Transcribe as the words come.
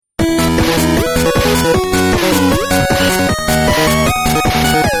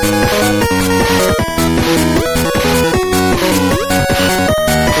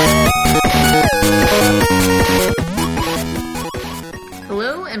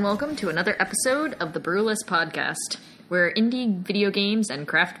Hello and welcome to another episode of the Brewless Podcast, where indie video games and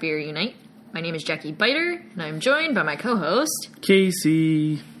craft beer unite. My name is Jackie Biter, and I'm joined by my co-host,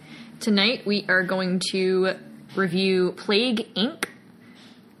 Casey. Tonight we are going to review Plague Inc.,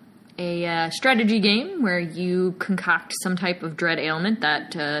 a strategy game where you concoct some type of dread ailment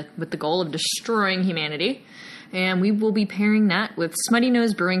that, with the goal of destroying humanity. And we will be pairing that with Smutty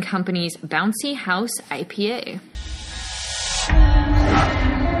Nose Brewing Company's Bouncy House IPA.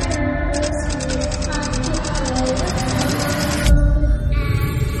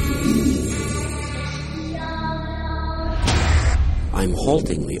 I'm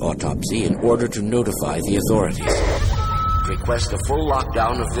halting the autopsy in order to notify the authorities. Request a full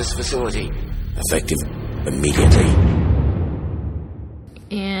lockdown of this facility. Effective immediately.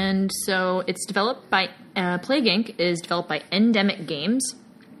 And so it's developed by, Plague Inc. is developed by Endemic Games.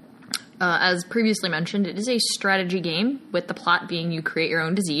 As previously mentioned, it is a strategy game, with the plot being you create your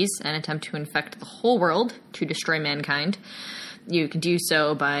own disease and attempt to infect the whole world to destroy mankind. You can do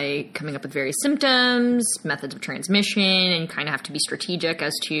so by coming up with various symptoms, methods of transmission, and you kind of have to be strategic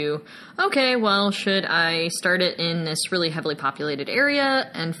as to, okay, well, should I start it in this really heavily populated area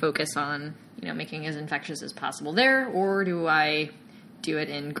and focus on, making it as infectious as possible there, or do I do it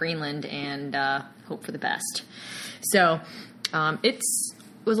in Greenland and hope for the best? So, it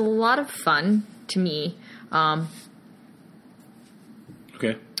was a lot of fun to me.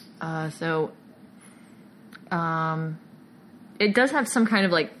 Okay. It does have some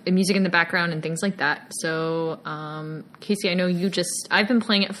kind of music in the background and things like that. So, Casey, I know I've been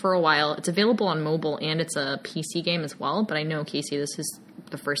playing it for a while. It's available on mobile and it's a PC game as well. But I know, Casey, this is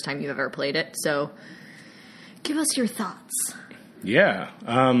the first time you've ever played it. So give us your thoughts. Yeah.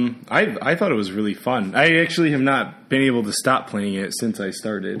 I thought it was really fun. I actually have not been able to stop playing it since I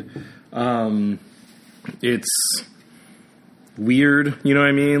started. It's weird, you know what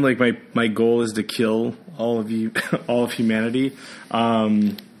I mean? My goal is to kill all of humanity,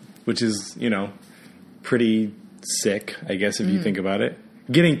 which is, pretty sick, I guess, if you think about it.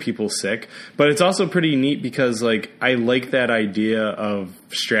 Getting people sick. But it's also pretty neat because, I like that idea of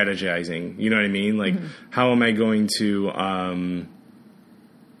strategizing, you know what I mean? How am I going to,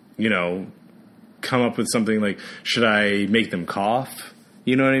 come up with something should I make them cough?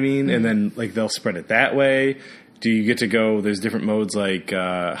 You know what I mean? And then, they'll spread it that way. Do you get to go, there's different modes do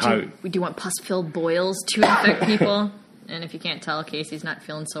you want pus-filled boils to infect people? And if you can't tell, Casey's not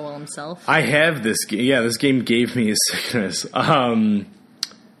feeling so well himself. I have this game. Yeah, this game gave me a sickness.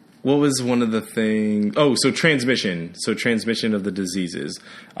 What was one of the things? Oh, so transmission. So transmission of the diseases.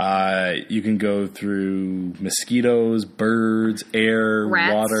 You can go through mosquitoes, birds, air,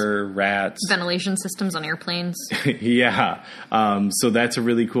 rats, water, rats. Ventilation systems on airplanes. Yeah. So that's a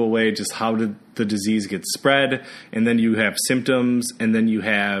really cool way. Just how did the disease get spread? And then you have symptoms. And then you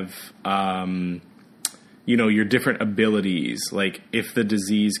have, your different abilities. If the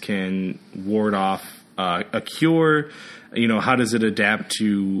disease can ward off a cure, how does it adapt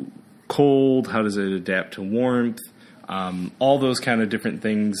to cold? How does it adapt to warmth? All those kind of different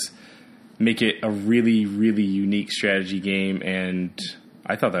things make it a really, really unique strategy game, and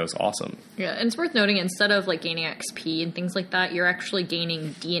I thought that was awesome. Yeah, and it's worth noting, instead of gaining XP and things like that, you're actually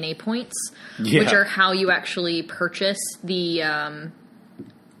gaining DNA points, which are how you actually purchase how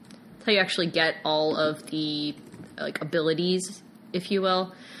you actually get all of the abilities, if you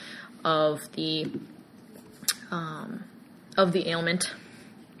will, of the ailment.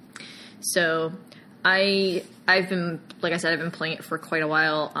 So I've been, like I said, I've been playing it for quite a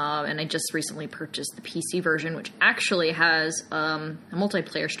while, and I just recently purchased the PC version, which actually has a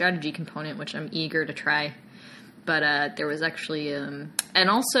multiplayer strategy component, which I'm eager to try. But there was actually, and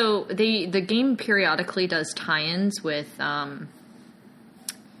also the game periodically does tie-ins with not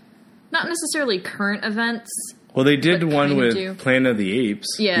necessarily current events. Well, they did one with Planet of the Apes.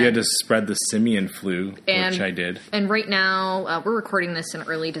 Yeah. You had to spread the simian flu, which I did. And right now, we're recording this in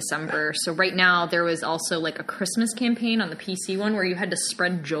early December, so right now there was also a Christmas campaign on the PC one where you had to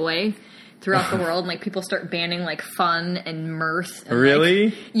spread joy throughout the world, and people start banning fun and mirth. And,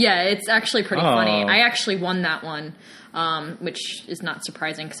 really? Yeah, it's actually pretty funny. I actually won that one, which is not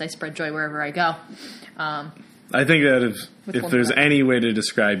surprising because I spread joy wherever I go. I think that if there's any way to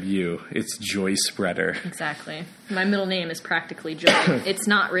describe you, it's Joy Spreader. Exactly. My middle name is practically Joy. It's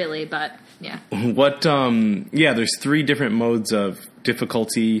not really, but yeah. There's 3 different modes of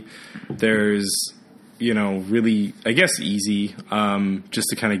difficulty. There's really, I guess, easy, just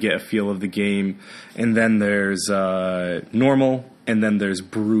to kind of get a feel of the game. And then there's normal, and then there's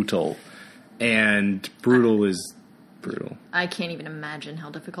brutal. And brutal is brutal. I can't even imagine how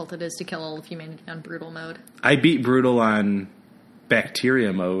difficult it is to kill all of humanity on brutal mode. I beat brutal on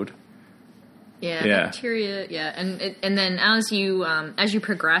bacteria mode. Yeah, Yeah. bacteria. Yeah, and then as you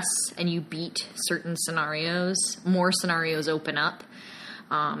progress and you beat certain scenarios, more scenarios open up,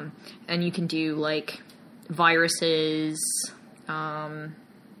 and you can do like viruses. Yeah,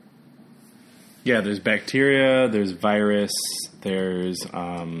 there's bacteria, there's virus, there's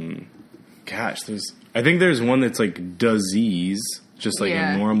I think there's one that's like disease, just like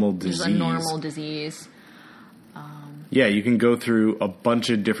a normal disease. Just a normal disease. Yeah, you can go through a bunch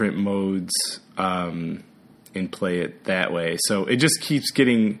of different modes and play it that way. So it just keeps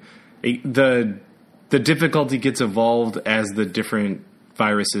getting the difficulty gets evolved as the different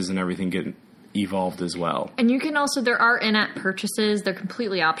viruses and everything get evolved as well. And you can also, there are in-app purchases. They're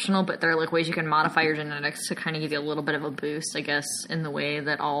completely optional, but they're like ways you can modify your genetics to kind of give you a little bit of a boost, I guess, in the way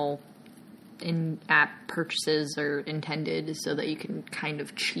that all in-app purchases are intended, so that you can kind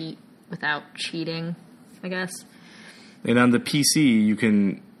of cheat without cheating, I guess. And on the PC, you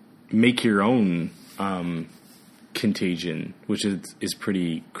can make your own contagion, which is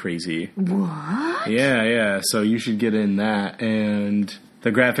pretty crazy. What? Yeah. So you should get in that. And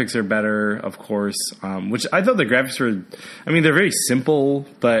the graphics are better, of course, which I thought the graphics were... I mean, they're very simple,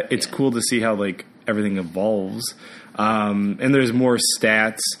 but it's cool to see how, like, everything evolves. And there's more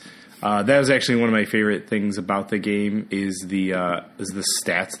stats. That was actually one of my favorite things about the game is the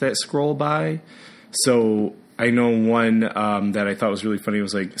stats that scroll by. So... I know one that I thought was really funny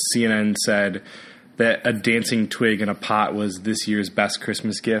was like CNN said that a dancing twig in a pot was this year's best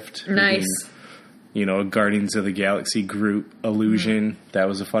Christmas gift. Nice. A Guardians of the Galaxy Groot illusion. Mm-hmm. That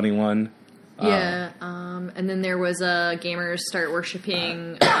was a funny one. Yeah. And then there was gamers start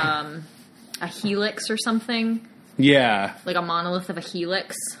worshipping a helix or something. Yeah. Like a monolith of a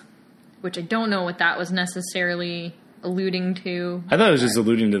helix, which I don't know what that was necessarily alluding to. I thought it was just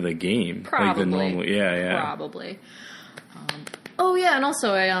alluding to the game. Probably. Like the normal, yeah. Probably. And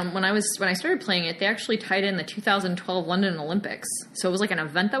also when I started playing it, they actually tied in the 2012 London Olympics. So it was like an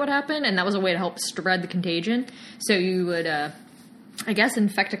event that would happen, and that was a way to help spread the contagion. So you would, I guess,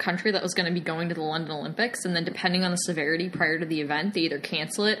 infect a country that was going to be going to the London Olympics, and then depending on the severity prior to the event, they either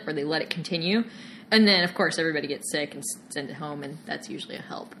cancel it or they let it continue. And then, of course, everybody gets sick and sent it home, and that's usually a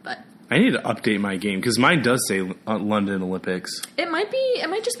help. But I need to update my game because mine does say London Olympics. It might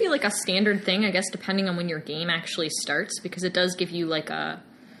just be like a standard thing, I guess, depending on when your game actually starts, because it does give you like a.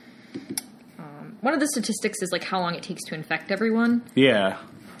 One of the statistics is like how long it takes to infect everyone. Yeah.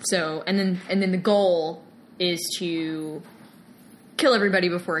 So and then the goal is to kill everybody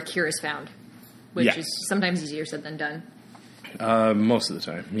before a cure is found, which is sometimes easier said than done. Most of the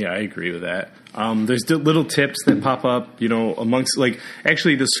time. Yeah, I agree with that. There's little tips that pop up, amongst, like,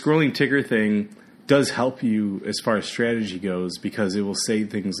 actually the scrolling ticker thing does help you as far as strategy goes because it will say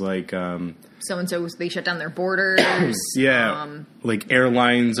things like, so-and-so, they shut down their borders. Yeah. Like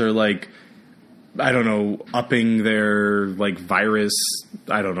airlines are like, I don't know, upping their, like, virus,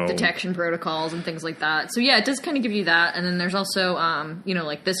 I don't know. Detection protocols and things like that. So, yeah, it does kind of give you that. And then there's also,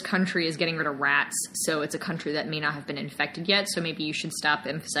 like this country is getting rid of rats. So it's a country that may not have been infected yet. So maybe you should stop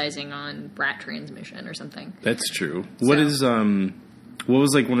emphasizing on rat transmission or something. That's true. What was,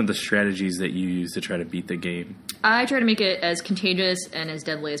 like, one of the strategies that you used to try to beat the game? I try to make it as contagious and as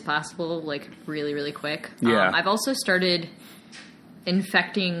deadly as possible, like, really, really quick. Yeah. I've also started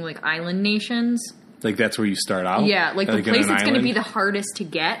infecting like island nations. Like that's where you start out? Yeah, like the place that's going to be the hardest to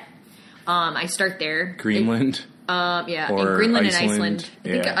get. I start there. Greenland? Yeah, or in Greenland Iceland.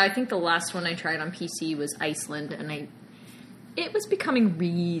 and Iceland. I think the last one I tried on PC was Iceland, and it was becoming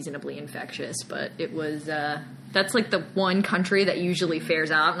reasonably infectious, but it was that's like the one country that usually fares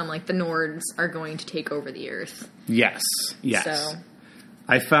out, and I'm like, the Nords are going to take over the earth. Yes. So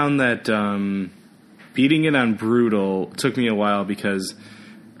I found that beating it on brutal took me a while because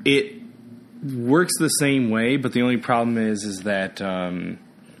it works the same way, but the only problem is that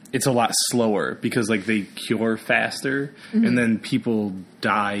it's a lot slower because like they cure faster and then people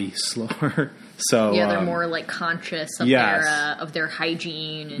die slower. So yeah, they're more like conscious of their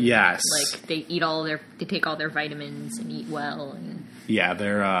hygiene. And, like they take all their vitamins and eat well. And yeah,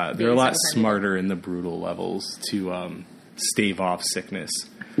 they're a lot smarter in the brutal levels to stave off sickness.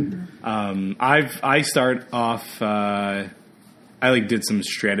 I start off. I did some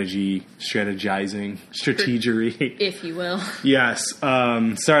strategery, if you will. Yes.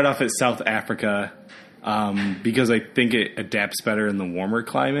 Started off at South Africa, because I think it adapts better in the warmer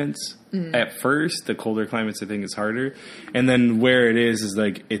climates. At first, the colder climates I think is harder. And then where it is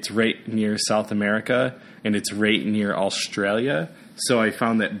like it's right near South America and it's right near Australia. So I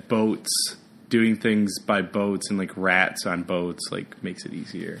found that doing things by boats and like rats on boats like makes it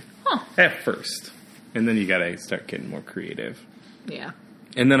easier. At first. And then you gotta start getting more creative. Yeah.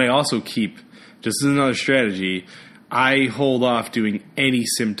 And then I also keep, just as another strategy, I hold off doing any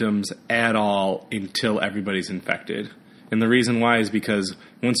symptoms at all until everybody's infected. And the reason why is because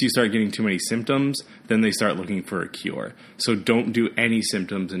once you start getting too many symptoms, then they start looking for a cure. So don't do any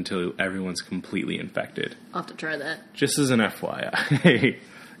symptoms until everyone's completely infected. I'll have to try that. Just as an FYI.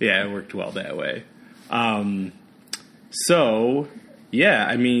 Yeah, it worked well that way. So, yeah,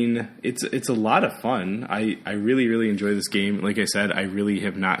 I mean, it's a lot of fun. I really, really enjoy this game. Like I said, I really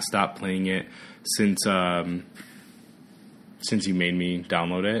have not stopped playing it since you made me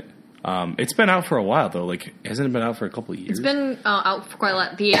download it. It's been out for a while though. Like, hasn't it been out for a couple of years? It's been out for quite a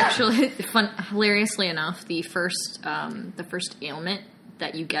lot. Hilariously enough, the first ailment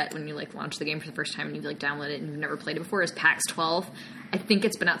that you get when you like launch the game for the first time and you like download it and you've never played it before is PAX 12. I think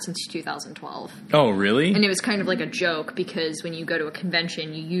it's been out since 2012. Oh, really? And it was kind of like a joke because when you go to a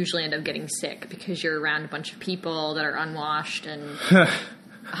convention, you usually end up getting sick because you're around a bunch of people that are unwashed and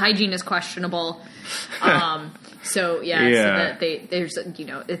hygiene is questionable. So yeah. So there's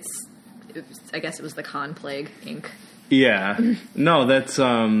I guess it was the Con Plague Inc. Yeah. No, that's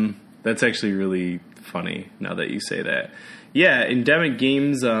actually really funny now that you say that. Yeah, Endemic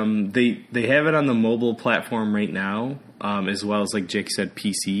Games, they have it on the mobile platform right now, as well as, like Jake said,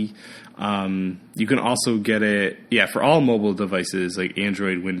 PC. You can also get it, for all mobile devices, like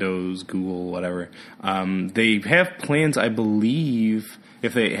Android, Windows, Google, whatever. They have plans, I believe,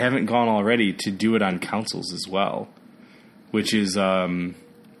 if they haven't gone already, to do it on consoles as well, which is going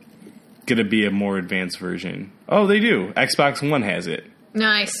to be a more advanced version. Oh, they do. Xbox One has it.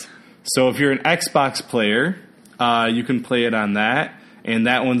 Nice. So if you're an Xbox player, you can play it on that, and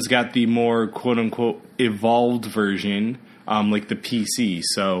that one's got the more quote-unquote evolved version, like the PC.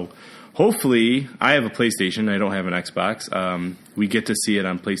 So hopefully, I have a PlayStation. I don't have an Xbox. We get to see it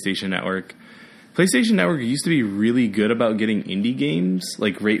on PlayStation Network. PlayStation Network used to be really good about getting indie games,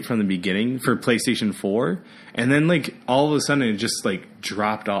 like, right from the beginning for PlayStation 4. And then, like, all of a sudden it just, like,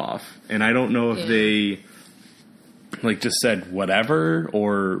 dropped off. And I don't know if they, like, just said whatever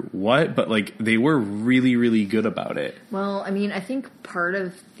or what, but, like, they were really, really good about it. Well, I mean, I think part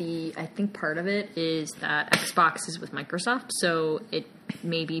of it is that Xbox is with Microsoft, so it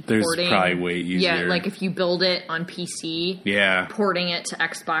may be porting. There's probably way easier. Yeah, like if you build it on PC, yeah, porting it to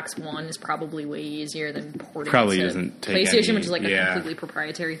Xbox One is probably way easier than porting probably it to doesn't take PlayStation, which is like a completely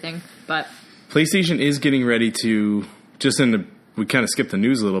proprietary thing. But PlayStation is getting ready to, we kind of skipped the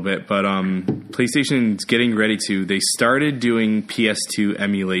news a little bit, but PlayStation's getting ready to, they started doing PS2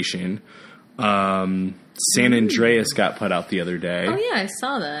 emulation. San Andreas got put out the other day. Oh yeah, I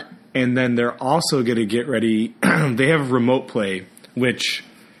saw that. And then they're also going to get ready, they have Remote Play, which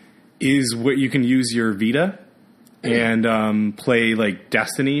is what you can use your Vita and play like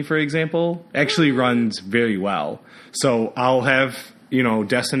Destiny, for example. Actually runs very well. So I'll have,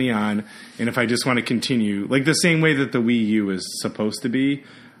 Destiny on, and if I just want to continue, like the same way that the Wii U is supposed to be,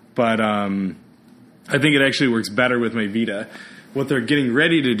 but I think it actually works better with my Vita. What they're getting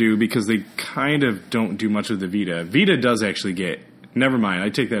ready to do, because they kind of don't do much with the Vita. Vita does actually get, never mind, I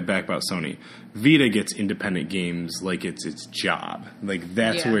take that back about Sony. Vita gets independent games like it's its job. Like,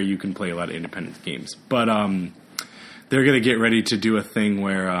 that's where you can play a lot of independent games. But they're going to get ready to do a thing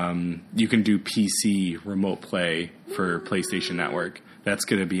where you can do PC remote play for PlayStation Network. That's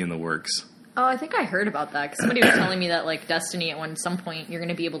going to be in the works. Oh, I think I heard about that, because somebody was telling me that, like, Destiny, at some point, you're actually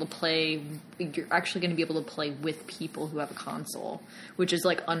going to be able to play with people who have a console, which is,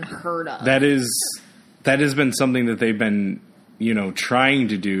 like, unheard of. That has been something that they've been, trying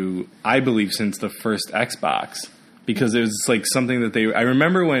to do, I believe, since the first Xbox, because it was, like, something that I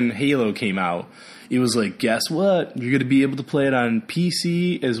remember when Halo came out, it was like, guess what? You're going to be able to play it on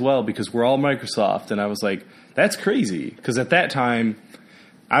PC as well, because we're all Microsoft, and I was like, that's crazy, because at that time,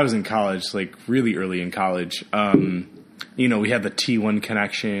 I was in college, like really early in college. We had the T1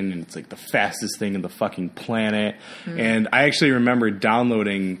 connection, and it's like the fastest thing in the fucking planet. Mm. And I actually remember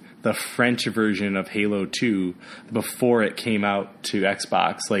downloading the French version of Halo 2 before it came out to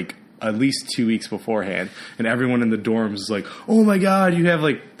Xbox, like at least 2 weeks beforehand. And everyone in the dorms was like, oh my God, you have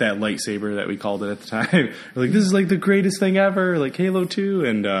like that lightsaber that we called it at the time. Like, this is like the greatest thing ever, like Halo 2.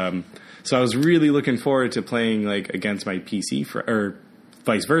 And so I was really looking forward to playing like against my PC or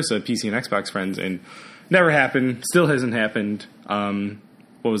vice versa, PC and Xbox friends, and never happened. Still hasn't happened.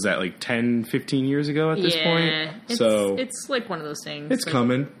 what was that, like 10, 15 years ago at this point? So it's like one of those things. it's like,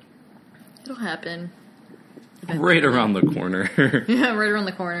 coming. It'll happen. Right around the corner. Yeah, right around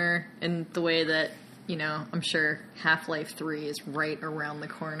the corner. In the way that, I'm sure Half-Life 3 is right around the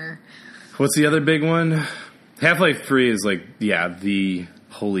corner. What's the other big one? Half-Life 3 is like, the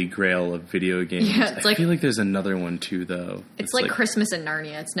holy grail of video games. Yeah, I feel like there's another one too, though. It's like Christmas in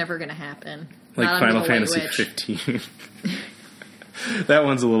Narnia. It's never going to happen. Like Not Final under the Fantasy White Witch. 15. That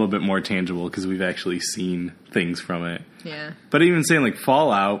one's a little bit more tangible because we've actually seen things from it. Yeah. But even saying like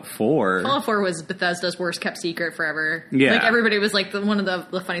Fallout 4. Fallout 4 was Bethesda's worst kept secret forever. Yeah. Like everybody was like, one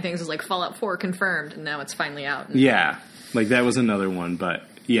of the funny things was like Fallout 4 confirmed, and now it's finally out. And Yeah. Like that was another one. But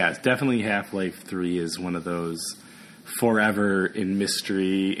yeah, definitely Half-Life 3 is one of those forever in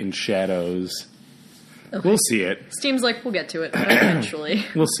mystery, in shadows. Okay. We'll see it. Steam's like, we'll get to it eventually.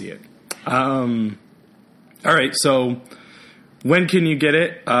 We'll see it. All right, so when can you get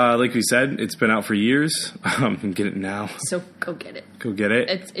it? Like we said, it's been out for years. You can get it now. So go get it. Go get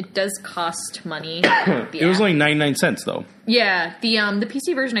it. It does cost money. It was only 99 cents though. Yeah, the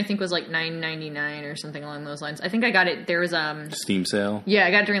PC version I think was like $9.99 or something along those lines. I think I got it. There was Steam sale. Yeah,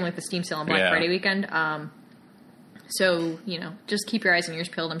 I got it during like the Steam sale on Black Friday weekend. So, just keep your eyes and ears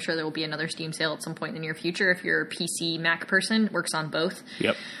peeled. I'm sure there will be another Steam sale at some point in the near future if you're a PC Mac person. Works on both.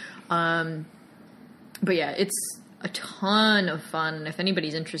 Yep. But yeah, it's a ton of fun. If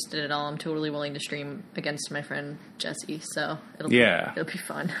anybody's interested at all, I'm totally willing to stream against my friend Jesse. So it'll be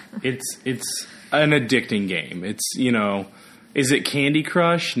fun. It's an addicting game. It's, is it Candy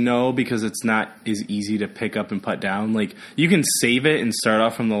Crush? No, because it's not as easy to pick up and put down. Like, you can save it and start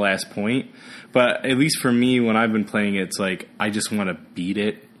off from the last point. But at least for me, when I've been playing it, it's like, I just want to beat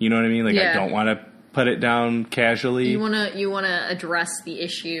it. You know what I mean? Like, I don't want to put it down casually. You want to address the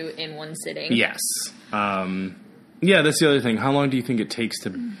issue in one sitting. Yes. Yeah, that's the other thing. How long do you think it takes to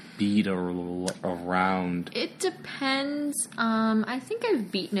beat a round? It depends. I think I've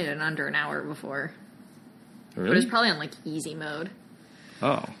beaten it in under an hour before. Really? But it was probably on, like, easy mode.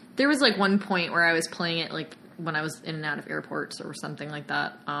 Oh. There was, like, one point where I was playing it, like, when I was in and out of airports or something like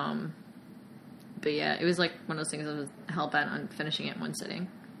that. But, yeah, it was, like, one of those things I was hell-bent on finishing it in one sitting.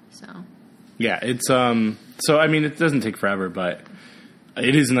 So. Yeah, it's, so, I mean, it doesn't take forever, but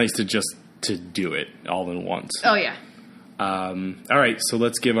it is nice to do it all in once. Oh, yeah. All right, so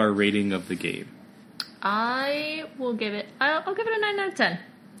let's give our rating of the game. I'll give it a 9 out of 10.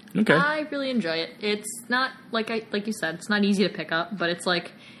 Okay. I really enjoy it. It's not, like you said, it's not easy to pick up, but it's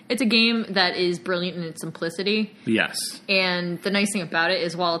a game that is brilliant in its simplicity. Yes. And the nice thing about it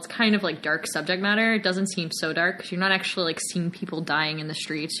is while it's kind of like dark subject matter, it doesn't seem so dark because you're not actually like seeing people dying in the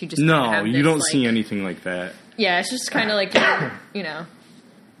streets. You just you don't see anything like that. Yeah, it's just kind of like,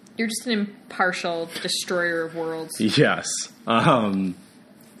 you're just an impartial destroyer of worlds. Yes. Yeah,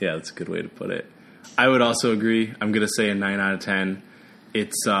 that's a good way to put it. I would also agree. I'm going to say a 9 out of 10.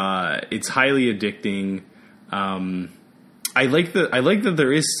 It's highly addicting. I like that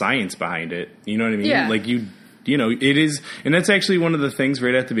there is science behind it. You know what I mean? Yeah. Like it is, and that's actually one of the things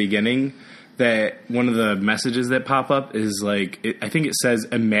right at the beginning that one of the messages that pop up is like, I think it says,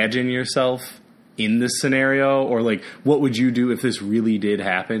 imagine yourself in this scenario, or like, what would you do if this really did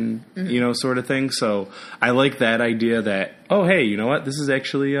happen? Mm-hmm. Sort of thing. So I like that idea that, oh, hey, you know what? This is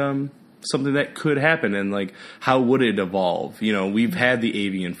actually, something that could happen, and like, how would it evolve? We've had the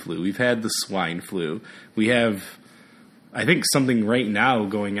avian flu, we've had the swine flu, we have, I think, something right now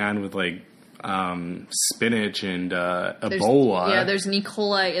going on with like spinach and Ebola. There's an E.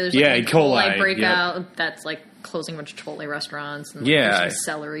 coli. There's like an E. coli breakout. Yep. That's like closing a bunch of Chipotle restaurants. And there's some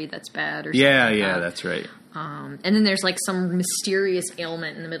celery that's bad. Or that's right. And then there's like some mysterious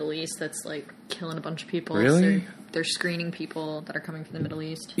ailment in the Middle East that's like killing a bunch of people. Really? So they're screening people that are coming from the Middle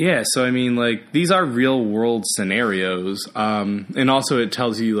East. Yeah, so I mean, like, these are real world scenarios. And also it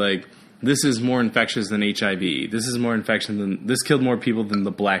tells you, like, this is more infectious than HIV. This killed more people than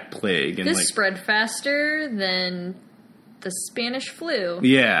the Black Plague. And this spread faster than the Spanish flu.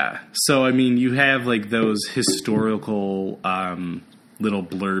 Yeah. So, I mean, you have, like, those historical little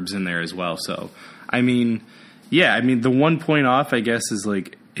blurbs in there as well. So, I mean, the 1 point off, I guess, is,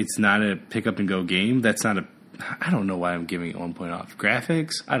 like, it's not a pick up and go game. I don't know why I'm giving it 1 point off.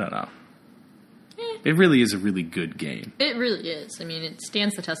 Graphics? I don't know. It really is a really good game. It really is. I mean, it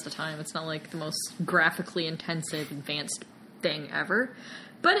stands the test of time. It's not like the most graphically intensive, advanced thing ever.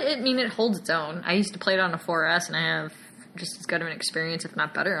 But, it holds its own. I used to play it on a 4S, and I have just as good of an experience, if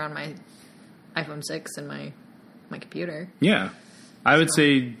not better, on my iPhone 6 and my computer. Yeah. I would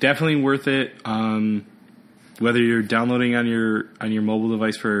say definitely worth it. Whether you're downloading on your mobile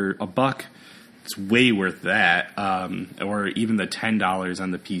device for $1, it's way worth that, or even the $10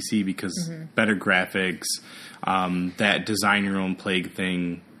 on the PC because better graphics, that design your own Plague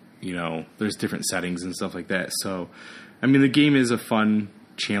thing. There's different settings and stuff like that. So, I mean, the game is a fun,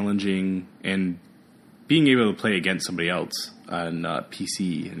 challenging, and being able to play against somebody else on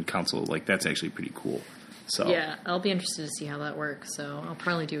PC and console, that's actually pretty cool. So yeah, I'll be interested to see how that works. So I'll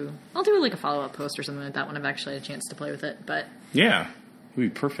do like a follow-up post or something like that when I've actually had a chance to play with it. But yeah, it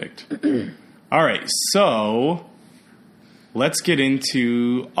would be perfect. All right, so let's get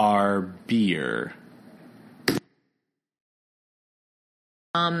into our beer.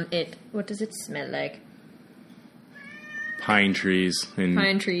 What does it smell like? Pine trees and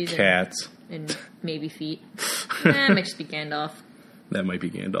cats. And maybe feet. It might just be Gandalf. That might be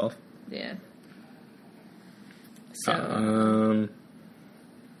Gandalf. Yeah. So.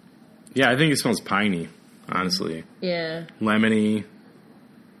 Yeah, I think it smells piney, honestly. Yeah. Lemony.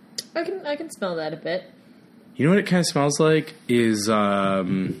 I can smell that a bit. You know what it kind of smells like? Is a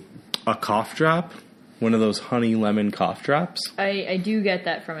cough drop. One of those honey lemon cough drops. I do get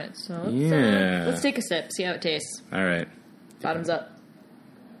that from it. So let's take a sip, see how it tastes. All right. Bottoms up.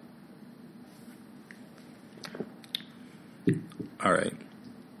 All right.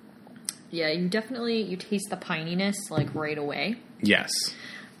 Yeah, you taste the pininess right away. Yes.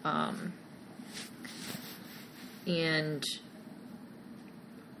 And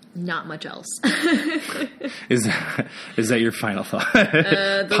not much else. Is that your final thought?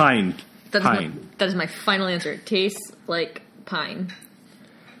 Pine. Pine. That is my final answer. It tastes like pine.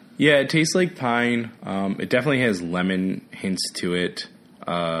 Yeah, it tastes like pine. It definitely has lemon hints to it.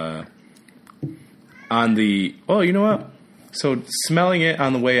 You know what? So smelling it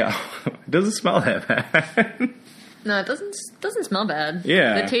on the way out, it doesn't smell that bad. No, it doesn't smell bad.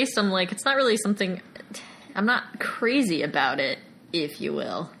 Yeah. The taste, I'm like, it's not really something. I'm not crazy about it, if you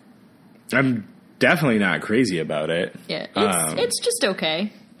will. I'm definitely not crazy about it. Yeah, it's just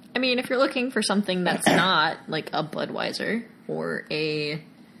okay. I mean, if you're looking for something that's not like a Budweiser or a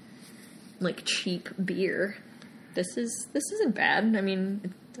cheap beer, this isn't bad. I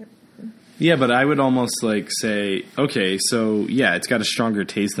mean. Yeah, but I would almost say, okay, so yeah, it's got a stronger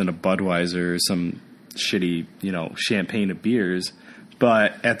taste than a Budweiser or some shitty, champagne of beers.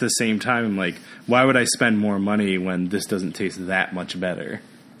 But at the same time, I'm like, why would I spend more money when this doesn't taste that much better?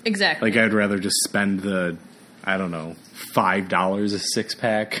 Exactly. I'd rather just spend the, I don't know, $5 a six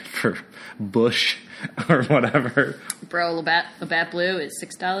pack for Busch or whatever. Bro, Labatt Blue is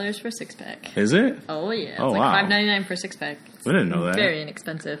 $6 for a six pack. Is it? Oh yeah, it's wow. $5.99 for a six pack. I didn't know that. Very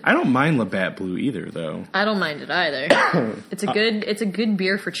inexpensive. I don't mind Labatt Blue either, though. I don't mind it either. It's a good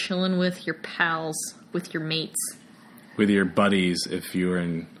beer for chilling with your pals, with your mates, with your buddies. If you're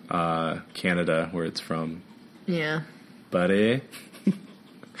in Canada, where it's from. Yeah. Buddy.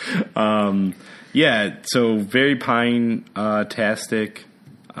 Yeah. So very pine-tastic.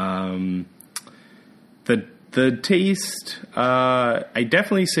 The taste, I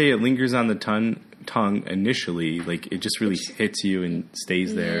definitely say it lingers on the tongue initially. It just really hits you and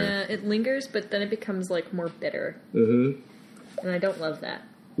stays there. Yeah, it lingers, but then it becomes more bitter. Mm-hmm. And I don't love that.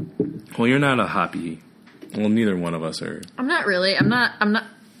 Well, you're not a hoppy. Well, neither one of us are. I'm not really. I'm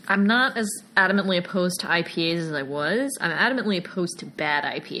not as adamantly opposed to IPAs as I was. I'm adamantly opposed to bad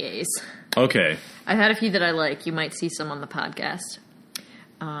IPAs. Okay. I've had a few that I like. You might see some on the podcast.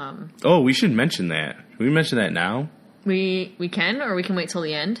 We should mention that. Can we mention that now? We can, or we can wait till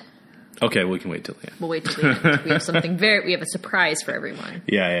the end. Okay, we can wait till the end. We'll wait till the end. We have a surprise for everyone.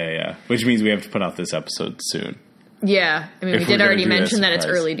 Yeah. Which means we have to put out this episode soon. Yeah, I mean, we did already mention that it's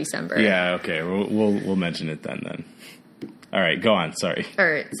early December. Yeah, okay, we'll mention it then. All right, go on. Sorry. All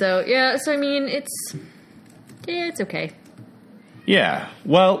right, so I mean, it's okay. Yeah,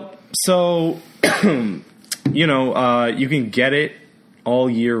 well, so you can get it all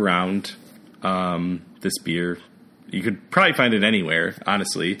year round. This beer, you could probably find it anywhere.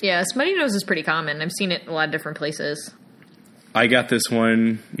 Honestly, yeah, Smutty Nose is pretty common. I've seen it in a lot of different places. I got this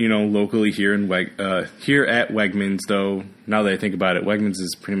one, locally here here at Wegmans. Though now that I think about it, Wegmans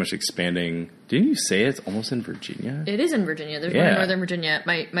is pretty much expanding. Didn't you say it's almost in Virginia? It is in Virginia. There's one in Northern Virginia.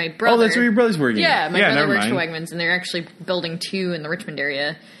 My brother. Oh, that's where your brother's working. Yeah, my brother works for Wegmans, and they're actually building two in the Richmond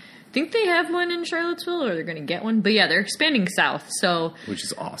area. I think they have one in Charlottesville, or they're going to get one. But yeah, they're expanding south. Which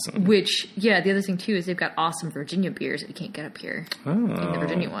is awesome. The other thing too is they've got awesome Virginia beers that you can't get up here. In the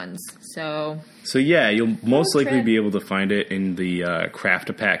Virginia ones. So yeah, you'll most likely be able to find it in the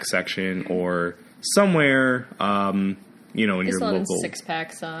Craft-A-Pack section or somewhere, in your local. In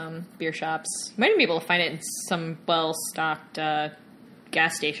 6-packs, beer shops. You might even be able to find it in some well-stocked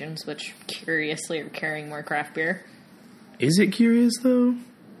gas stations, which curiously are carrying more craft beer. Is it curious though?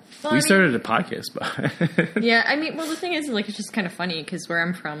 Well, we started a podcast, but yeah, I mean, well, the thing is, like, it's just kind of funny because where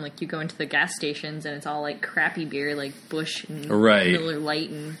I'm from, like, you go into the gas stations and it's all like crappy beer, like Busch and Miller Lite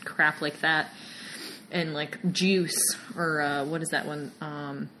and crap like that, and like juice or what is that one?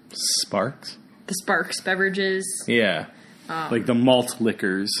 Sparks. The Sparks beverages. Yeah. Like the malt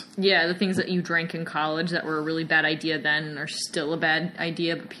liquors. Yeah, the things that you drank in college that were a really bad idea then and are still a bad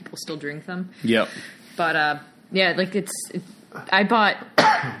idea, but people still drink them. Yep. But, yeah, like I bought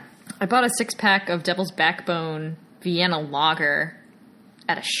a 6-pack of Devil's Backbone Vienna Lager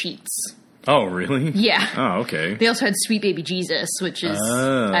at a Sheetz. Oh, really? Yeah. Oh, okay. They also had Sweet Baby Jesus, which is...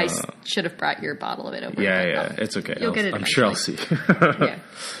 I should have brought your bottle of it over. Yeah. It's okay. You'll get it I'm sure I'll see.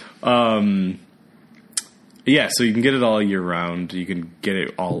 Yeah. Yeah, so you can get it all year round. You can get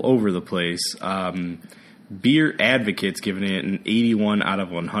it all over the place. Beer Advocate's giving it an 81 out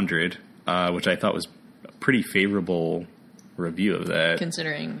of 100, which I thought was a pretty favorable review of that.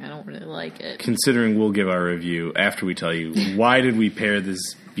 Considering I don't really like it. Considering we'll give our review after we tell you why did we pair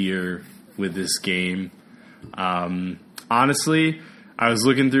this beer with this game. Honestly, I was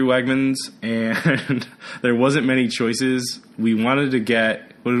looking through Wegmans and there wasn't many choices. We wanted to get...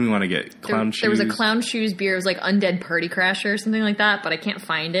 What did we want to get? Clown Shoes? There was a Clown Shoes beer. It was like Undead Party Crasher or something like that, but I can't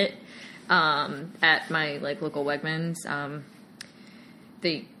find it at my like local Wegmans.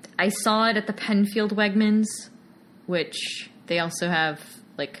 I saw it at the Penfield Wegmans, which they also have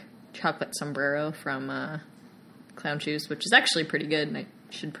like chocolate sombrero from Clown Shoes, which is actually pretty good, and I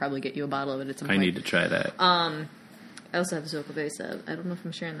should probably get you a bottle of it at some point. I need to try that. I also have Zokobesa. I don't know if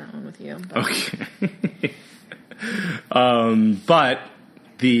I'm sharing that one with you. But. Okay. But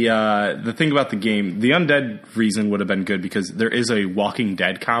the thing about the game, the undead reason would have been good because there is a Walking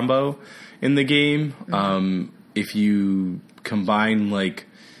Dead combo in the game. Mm-hmm. If you combine like,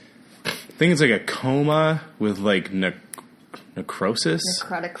 I think it's like a coma with like necrosis,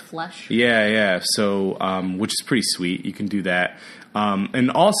 necrotic flesh. Yeah. So, which is pretty sweet. You can do that.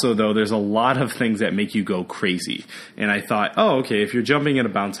 And also, though, there's a lot of things that make you go crazy. And I thought, oh, okay, if you're jumping in a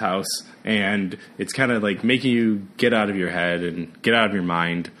bounce house and it's kind of like making you get out of your head and get out of your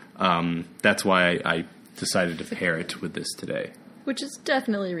mind, that's why I decided to pair it with this today. Which is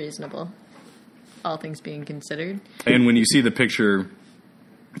definitely reasonable, all things being considered. And when you see the picture,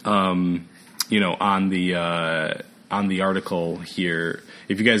 on the article here,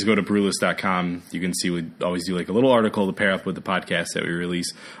 if you guys go to brewlist.com, you can see we always do like a little article to pair up with the podcast that we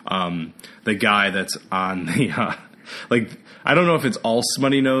release. The guy that's on the, I don't know if it's all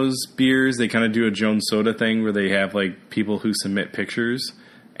Smutty Nose beers. They kind of do a Jones Soda thing where they have like people who submit pictures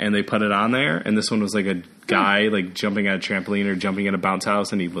and they put it on there. And this one was like a guy like jumping at a trampoline or jumping at a bounce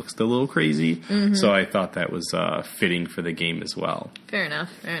house and he looks a little crazy. Mm-hmm. So I thought that was fitting for the game as well. Fair enough.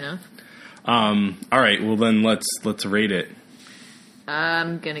 All right, well then let's rate it.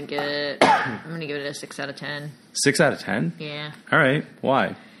 I'm gonna give it a 6 out of 10. 6 out of 10? Yeah. All right.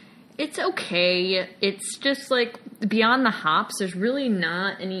 Why? It's okay. It's just like beyond the hops. There's really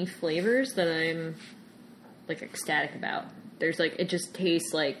not any flavors that I'm like ecstatic about. There's like it just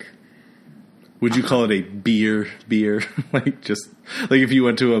tastes like. Would you call it a beer? Like just like if you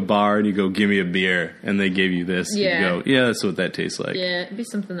went to a bar and you go, "Give me a beer," and they gave you this, you go, "Yeah, that's what that tastes like." Yeah, it'd be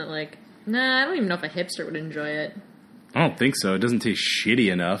something that like. Nah, I don't even know if a hipster would enjoy it. I don't think so. It doesn't taste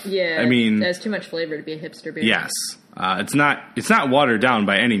shitty enough. Yeah, I mean, it has too much flavor to be a hipster beer. Yes, it's not watered down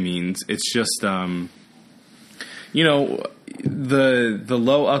by any means. It's just the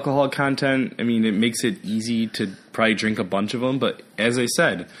low alcohol content. I mean, it makes it easy to probably drink a bunch of them. But as I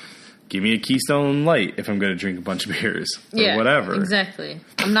said, give me a Keystone Light if I'm going to drink a bunch of beers or whatever. Exactly.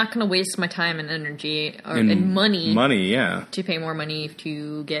 I'm not going to waste my time and energy and money. Money, yeah. To pay more money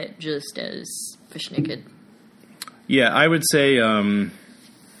to get just as fish naked. Yeah, I would say I'm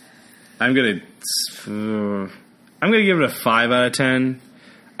going to give it a 5 out of 10.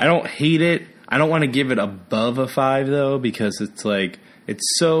 I don't hate it. I don't want to give it above a 5 though because it's like it's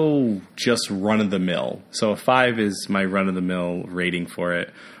so just run of the mill. So a 5 is my run of the mill rating for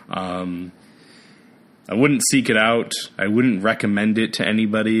it. I wouldn't seek it out. I wouldn't recommend it to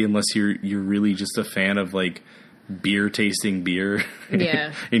anybody unless you're really just a fan of like beer tasting beer.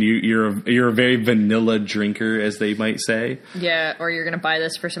 Yeah. And you're a very vanilla drinker, as they might say. Yeah, or you're gonna buy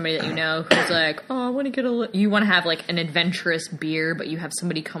this for somebody that you know who's like, oh, I want to get you want to have like an adventurous beer, but you have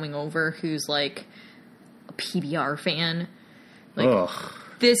somebody coming over who's like a PBR fan. Like, ugh.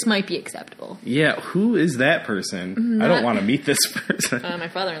 This might be acceptable. Yeah, who is that person? I don't want to meet this person. My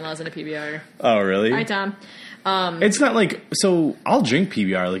father-in-law's in a PBR. Oh, really? Hi, Tom. It's not like... So, I'll drink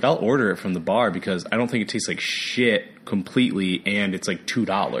PBR. Like, I'll order it from the bar because I don't think it tastes like shit completely, and it's like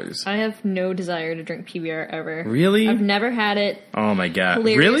 $2. I have no desire to drink PBR ever. Really? I've never had it. Oh my god!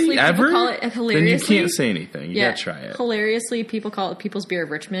 Hilariously, Really? people Ever? call it- Then you hilariously- can't say anything. You gotta try it. Hilariously, people call it People's Beer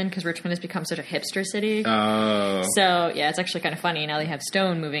of Richmond because Richmond has become such a hipster city. Oh. So, yeah, it's actually kind of funny. Now they have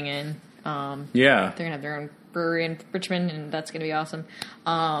Stone moving in. Yeah. They're going to have their own brewery in Richmond, and that's going to be awesome.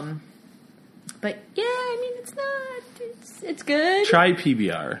 But, yeah, I mean, it's good. Try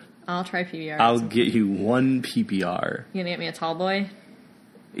PBR. I'll try PBR. I'll get you one PBR. You going to get me a tall boy?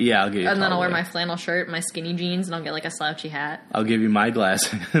 Yeah, I'll get you. And then I'll wear my. my flannel shirt, my skinny jeans, and I'll get like a slouchy hat. I'll give you my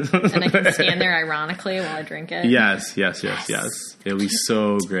glasses. And I can stand there ironically while I drink it. Yes. It'll be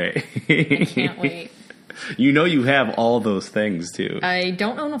so great. I can't wait. You know you have all those things too. I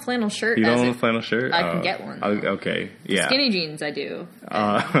don't own a flannel shirt. You don't as own it- a flannel shirt? I can get one. Okay, yeah. Skinny jeans, I do.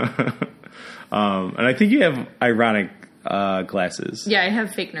 And I think you have ironic glasses. Yeah, I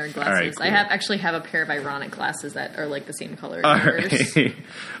have fake nerd glasses. right, cool. I actually have a pair of ironic glasses that are like the same color All as yours. right.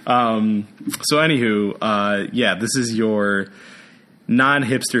 So anywho, yeah, this is your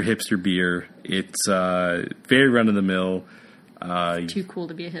non-hipster beer. It's very run-of-the-mill. Too cool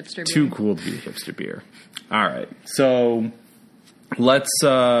to be a hipster. Too beer. cool to be a hipster beer. All right, so let's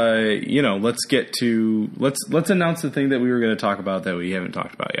get to let's announce the thing that we were going to talk about that we haven't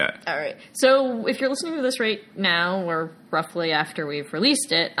talked about yet. All right. So if you're listening to this right now, or roughly after we've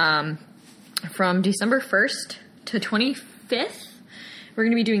released it, from December 1st to 25th, we're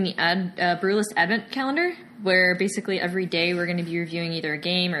going to be doing the Brewlist Advent Calendar, where basically every day we're going to be reviewing either a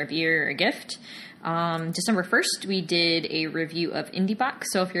game or a beer or a gift. December 1st, we did a review of IndieBox.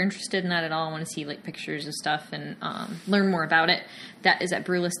 So if you're interested in that at all, want to see like pictures of stuff and learn more about it, that is at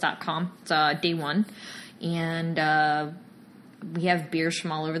brewlist.com. It's day one. And we have beers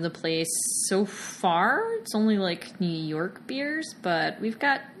from all over the place. So far, it's only like New York beers, but we've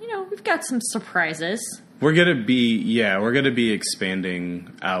got some surprises. We're gonna be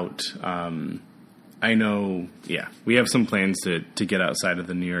expanding out. I know, we have some plans to get outside of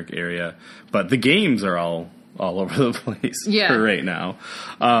the New York area, but the games are all over the place for right now.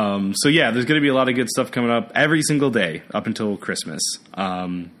 So there's going to be a lot of good stuff coming up every single day up until Christmas.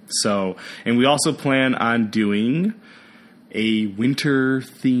 And we also plan on doing a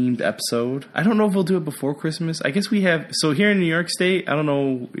winter-themed episode. I don't know if we'll do it before Christmas. I guess we have... So here in New York State, I don't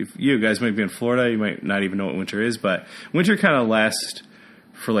know if you guys might be in Florida. You might not even know what winter is, but winter kind of lasts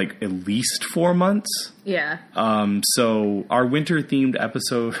for like at least 4 months. Yeah. So our winter-themed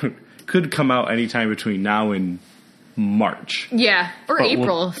episode could come out anytime between now and March. Yeah, or But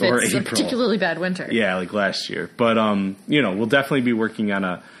April if or it's a April. particularly bad winter. Yeah, like last year. But, we'll definitely be working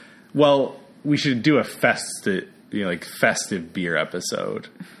on we should do a festive beer episode.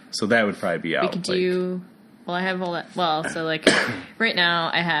 So that would probably be out. We could do... Well, I have all that... Well, so like right now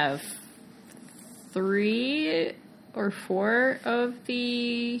I have 3 or 4 of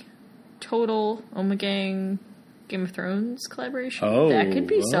the total Omegang Game of Thrones collaboration. Oh, that could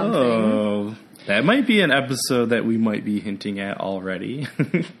be something that might be an episode that we might be hinting at already.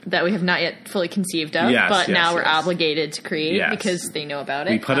 that we have not yet fully conceived of, Yes, but yes, now we're yes. obligated to create Yes. because they know about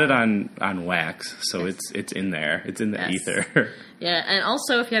it. We put it on wax, so it's in there. It's in the Yes. ether. Yeah, and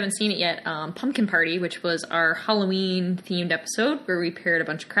also, if you haven't seen it yet, Pumpkin Party, which was our Halloween-themed episode where we paired a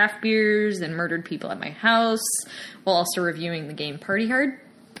bunch of craft beers and murdered people at my house while also reviewing the game Party Hard.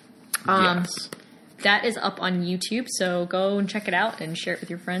 Yes. That is up on YouTube, so go and check it out and share it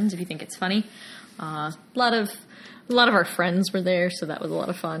with your friends if you think it's funny. A lot of our friends were there, so that was a lot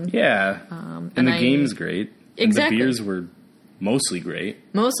of fun. Yeah. And the game's great. Exactly. And the beers were mostly great.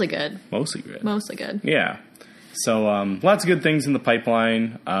 Mostly good. Mostly good. Mostly good. Yeah. So lots of good things in the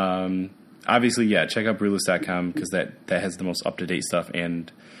pipeline. Obviously, check out brewlist.com because that has the most up-to-date stuff,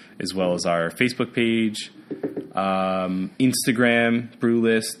 and as well as our Facebook page, Instagram,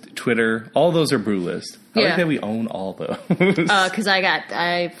 Brewlist, Twitter. All those are Brewlist. I like that we own all those. Because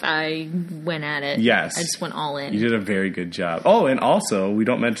I went at it. Yes. I just went all in. You did a very good job. Oh, and also, we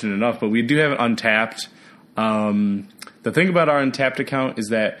don't mention it enough, but we do have an Untapped. The thing about our Untapped account is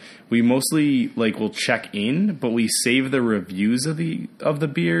that we mostly will check in, but we save the reviews of the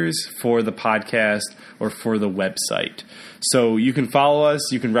beers for the podcast or for the website. So you can follow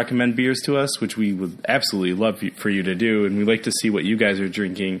us, you can recommend beers to us, which we would absolutely love for you to do, and we like to see what you guys are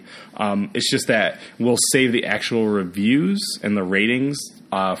drinking. It's just that we'll save the actual reviews and the ratings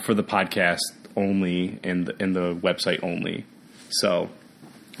for the podcast only and the website only. So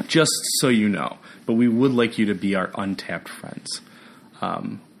just so you know. But we would like you to be our Untapped friends.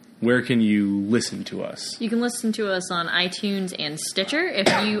 Where can you listen to us? You can listen to us on iTunes and Stitcher. If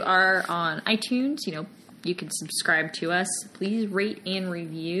you are on iTunes, you can subscribe to us. Please rate and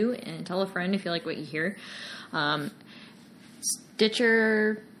review and tell a friend if you like what you hear.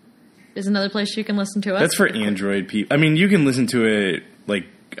 Stitcher is another place you can listen to us. That's for Android people. I mean, you can listen to it like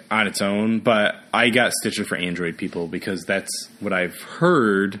on its own, but I got Stitcher for Android people because that's what I've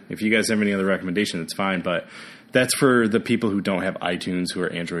heard. If you guys have any other recommendation, it's fine, but that's for the people who don't have iTunes, who are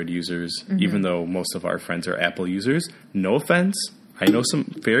Android users, even though most of our friends are Apple users. No offense. I know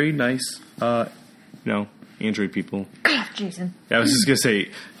some very nice, Android people. Jason. I was just going to say,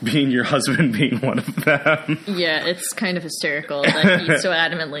 being your husband being one of them. Yeah, it's kind of hysterical that he's so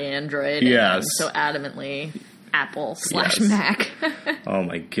adamantly Android and so adamantly Apple/Mac. Oh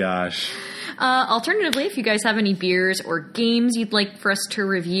my gosh. Alternatively, if you guys have any beers or games you'd like for us to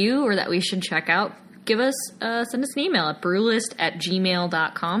review or that we should check out, send us an email at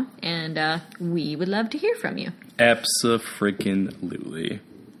brewlist@gmail.com, and we would love to hear from you. Abso-freaking-lutely.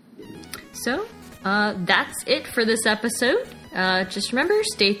 So, that's it for this episode. Just remember,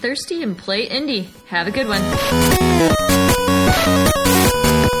 stay thirsty and play indie. Have a good one.